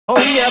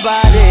your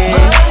body.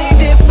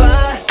 Mind if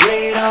I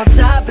lay it on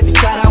top, if it's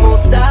hot I won't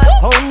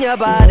stop. On your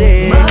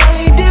body.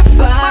 Mind if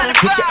I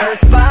put you on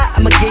spot,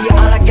 I'ma give you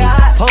all I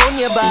got. On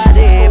your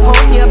body,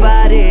 on your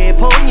body,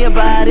 on your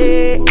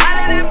body. I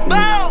let it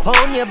bounce.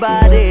 On your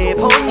body,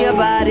 on your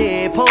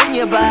body, on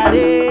your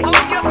body,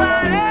 on your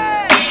body.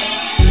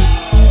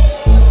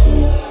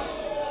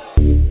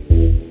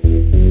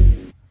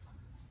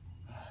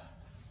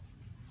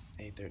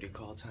 8:30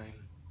 call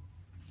time.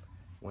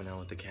 Went out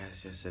with the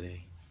cast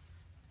yesterday.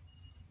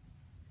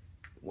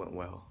 Went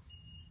well.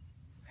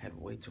 Had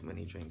way too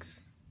many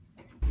drinks.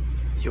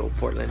 Yo,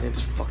 Portland, it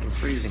is fucking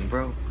freezing,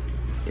 bro.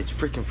 It's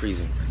freaking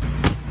freezing.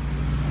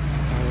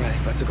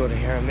 Alright, about to go to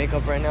hair and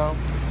makeup right now.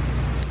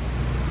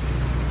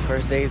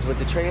 First days with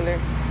the trailer.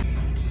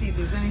 Let's see if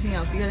there's anything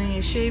else. You got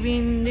any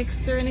shaving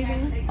nicks or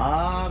anything?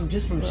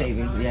 Just from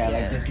shaving. Yeah,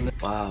 like this.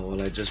 Wow,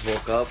 well, I just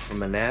woke up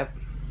from a nap.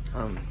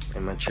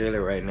 In my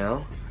trailer right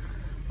now.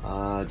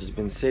 Just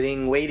been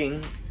sitting,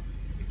 waiting.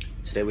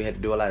 Today we had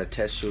to do a lot of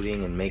test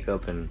shooting and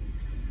makeup and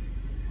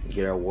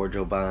get our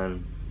wardrobe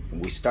on.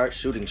 We start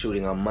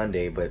shooting on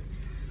Monday, but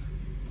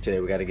today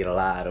we got to get a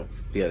lot of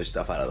the other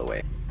stuff out of the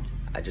way.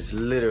 I just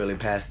literally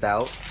passed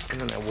out,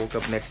 and then I woke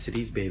up next to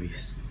these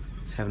babies.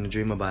 Just having a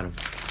dream about them.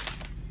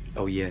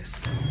 Oh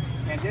yes.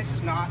 And this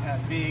is not a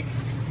big.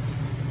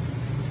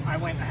 I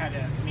had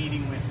a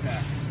meeting with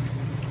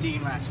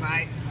Dean last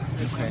night.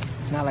 Okay.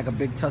 It's not like a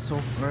big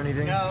tussle or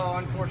anything? No,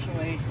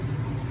 unfortunately.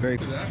 Very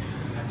good.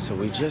 So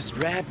we just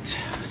wrapped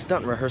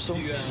stunt rehearsal.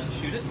 You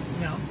shoot it?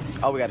 No.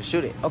 Oh, we gotta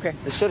shoot it. Okay,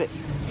 let's shoot it.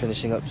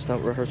 Finishing up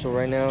stunt rehearsal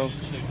right now.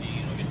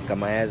 Got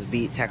my ass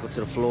beat, tackled to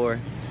the floor.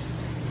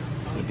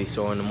 Gonna be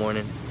sore in the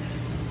morning.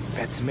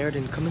 Pat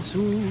Samaritan coming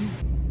soon.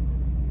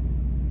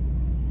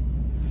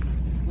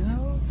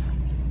 No.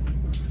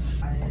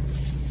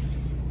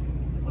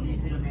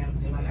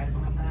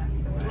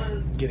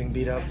 Getting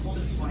beat up.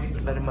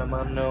 Letting my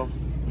mom know.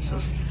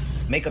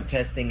 Makeup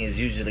testing is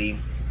usually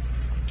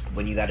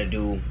when you gotta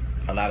do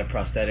a lot of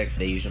prosthetics.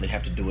 They usually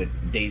have to do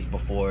it days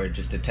before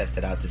just to test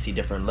it out to see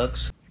different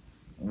looks.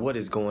 What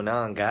is going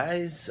on,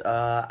 guys?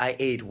 I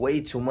ate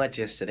way too much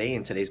yesterday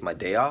and today's my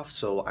day off,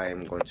 so I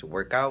am going to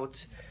work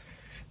out,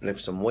 lift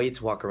some weights,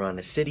 walk around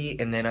the city,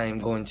 and then I am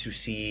going to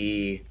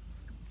see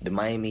the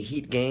Miami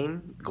Heat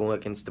game going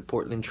against the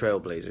Portland Trail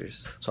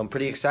Blazers. So I'm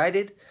pretty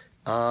excited.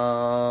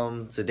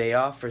 It's a day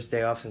off, first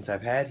day off since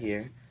I've had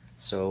here,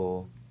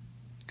 so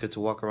good to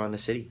walk around the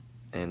city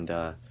and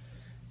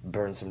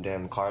burn some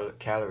damn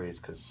calories,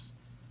 because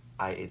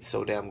I ate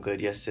so damn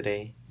good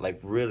yesterday, like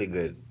really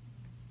good,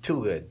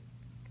 too good.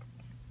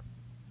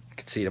 I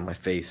could see it in my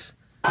face.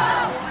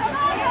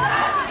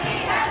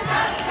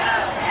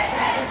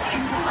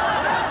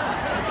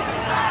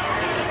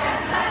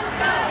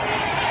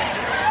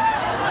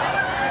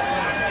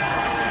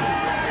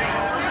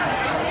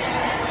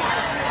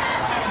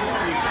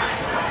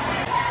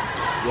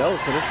 Yo,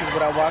 so this is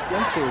what I walked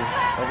into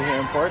over here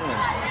in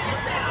Portland.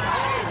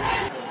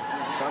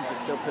 Trump is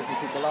still pissing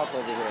people off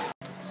over here.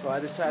 So I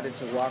decided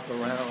to walk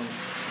around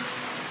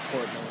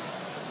Portland.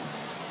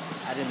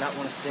 I did not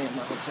want to stay in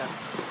my hotel.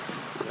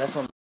 So that's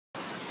what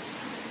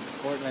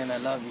Portland, I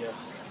love you.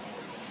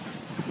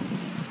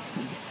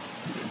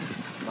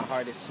 My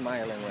heart is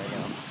smiling right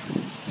now.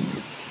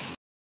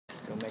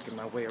 Still making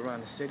my way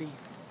around the city.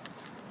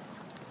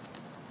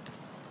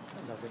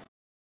 I love it.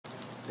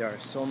 There are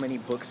so many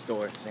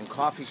bookstores and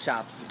coffee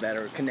shops that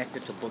are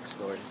connected to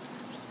bookstores.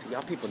 So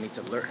y'all people need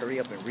to hurry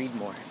up and read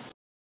more.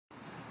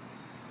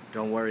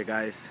 Don't worry,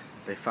 guys.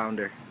 They found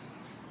her.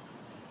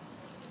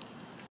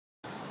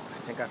 I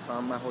think I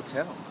found my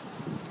hotel.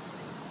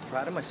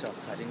 Proud of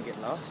myself. I didn't get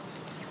lost.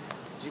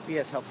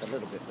 GPS helped a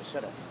little bit, but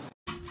shut up.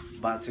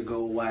 About to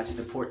go watch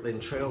the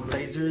Portland Trail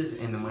Blazers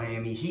and the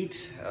Miami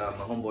Heat.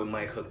 My homeboy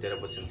Mike hooked it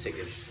up with some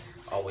tickets.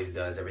 Always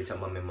does. Every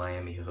time I'm in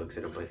Miami, he hooks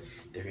it up. But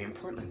they're here in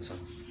Portland, so.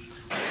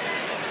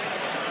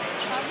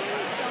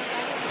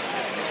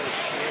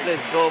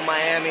 Let's go,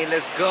 Miami.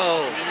 Let's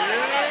go.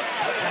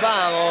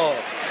 Vamos.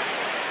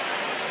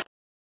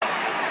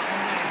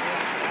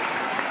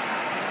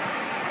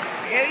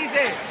 ¿Qué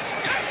dice?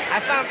 I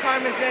found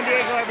Carmen San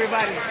Diego,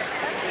 everybody.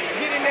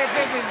 Get in there,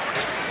 baby.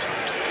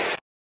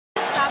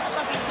 Stop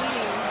fucking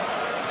eating.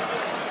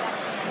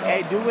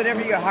 Hey, do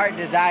whatever your heart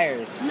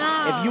desires.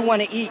 No. If you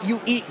want to eat, you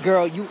eat,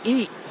 girl. You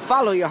eat.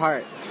 Follow your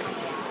heart.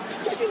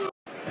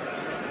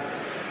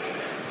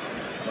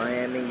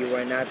 Miami, you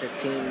are not the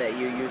team that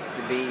you used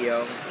to be,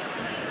 yo.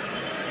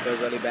 I feel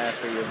really bad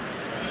for you.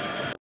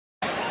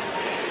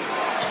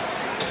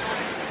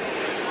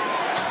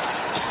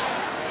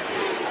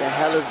 What the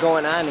hell is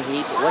going on,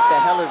 Heat? What the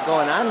hell is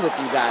going on with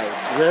you guys?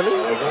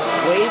 Really?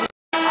 Wade?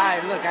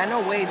 Alright, look, I know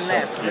Wade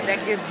left, but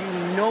that gives you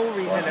no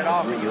reason at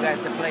all for you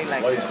guys to play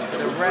like this for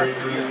the rest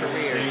of your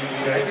careers.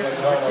 Like, this is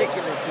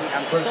ridiculous, Heat.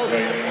 I'm so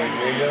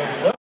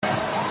disappointed.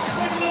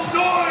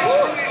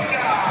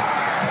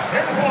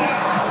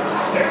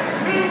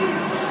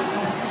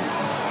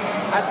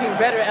 I've seen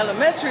better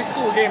elementary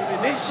school games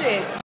than this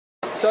shit.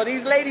 So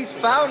these ladies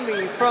found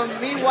me from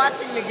me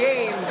watching the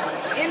game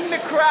in the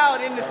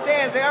crowd, in the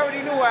stands. They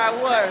already knew where I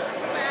was.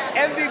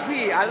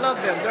 MVP. I love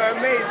them. They're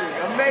amazing.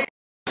 Amazing.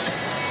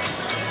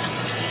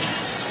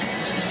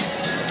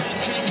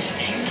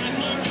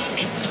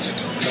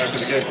 Back to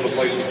the game for the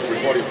places.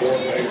 344.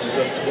 Names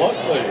just one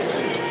play.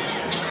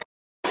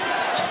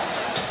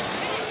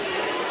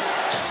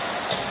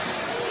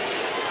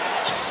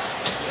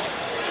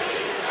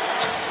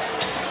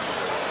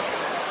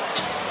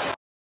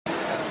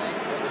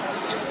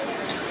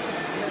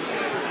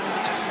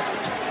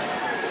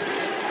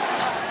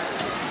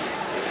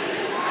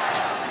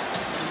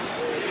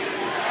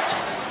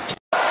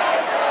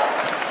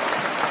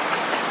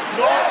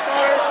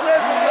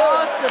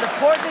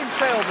 Portland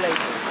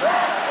Trailblazers.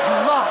 You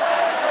lost.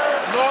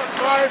 Not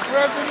my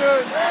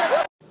president.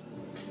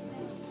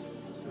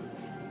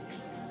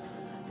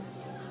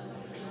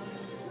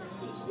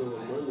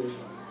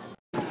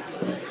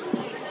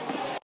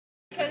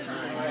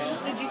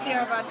 Did you see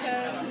our vodka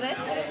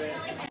list?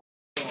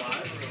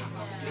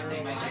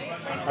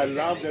 I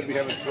love that we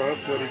have a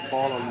 12:30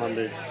 call on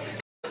Monday.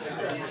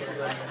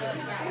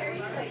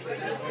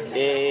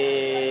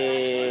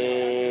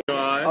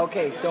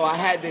 Okay, so I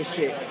had this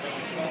shit.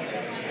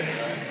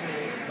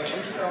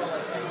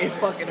 It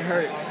fucking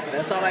hurts.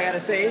 That's all I gotta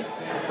say.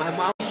 My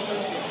mom.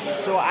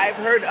 So I've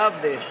heard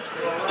of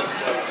this,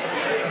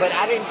 but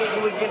I didn't think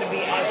it was gonna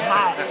be as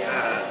hot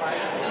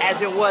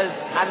as it was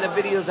on the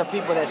videos of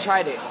people that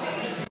tried it.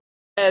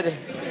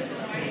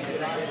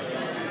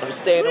 I'm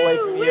staying away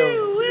from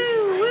you.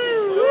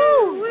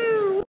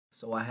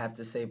 So I have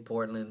to say,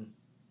 Portland,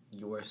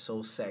 you are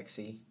so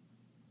sexy,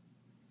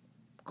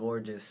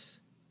 gorgeous,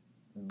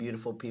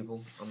 beautiful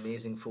people,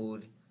 amazing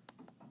food.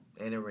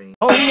 And it rains.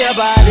 On your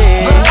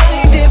body,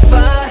 mind if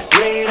I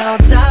rain on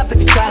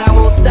topics that I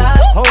won't stop.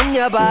 On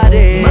your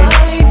body,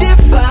 mind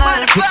if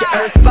I hit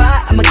your earth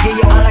spot, I'ma give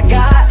you all I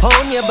got.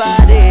 On your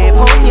body,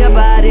 on your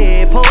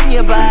body, on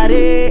your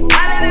body.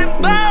 Out of it,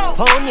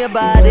 boom. On your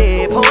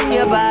body, on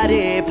your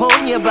body,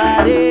 on your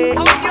body,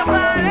 on your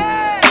body.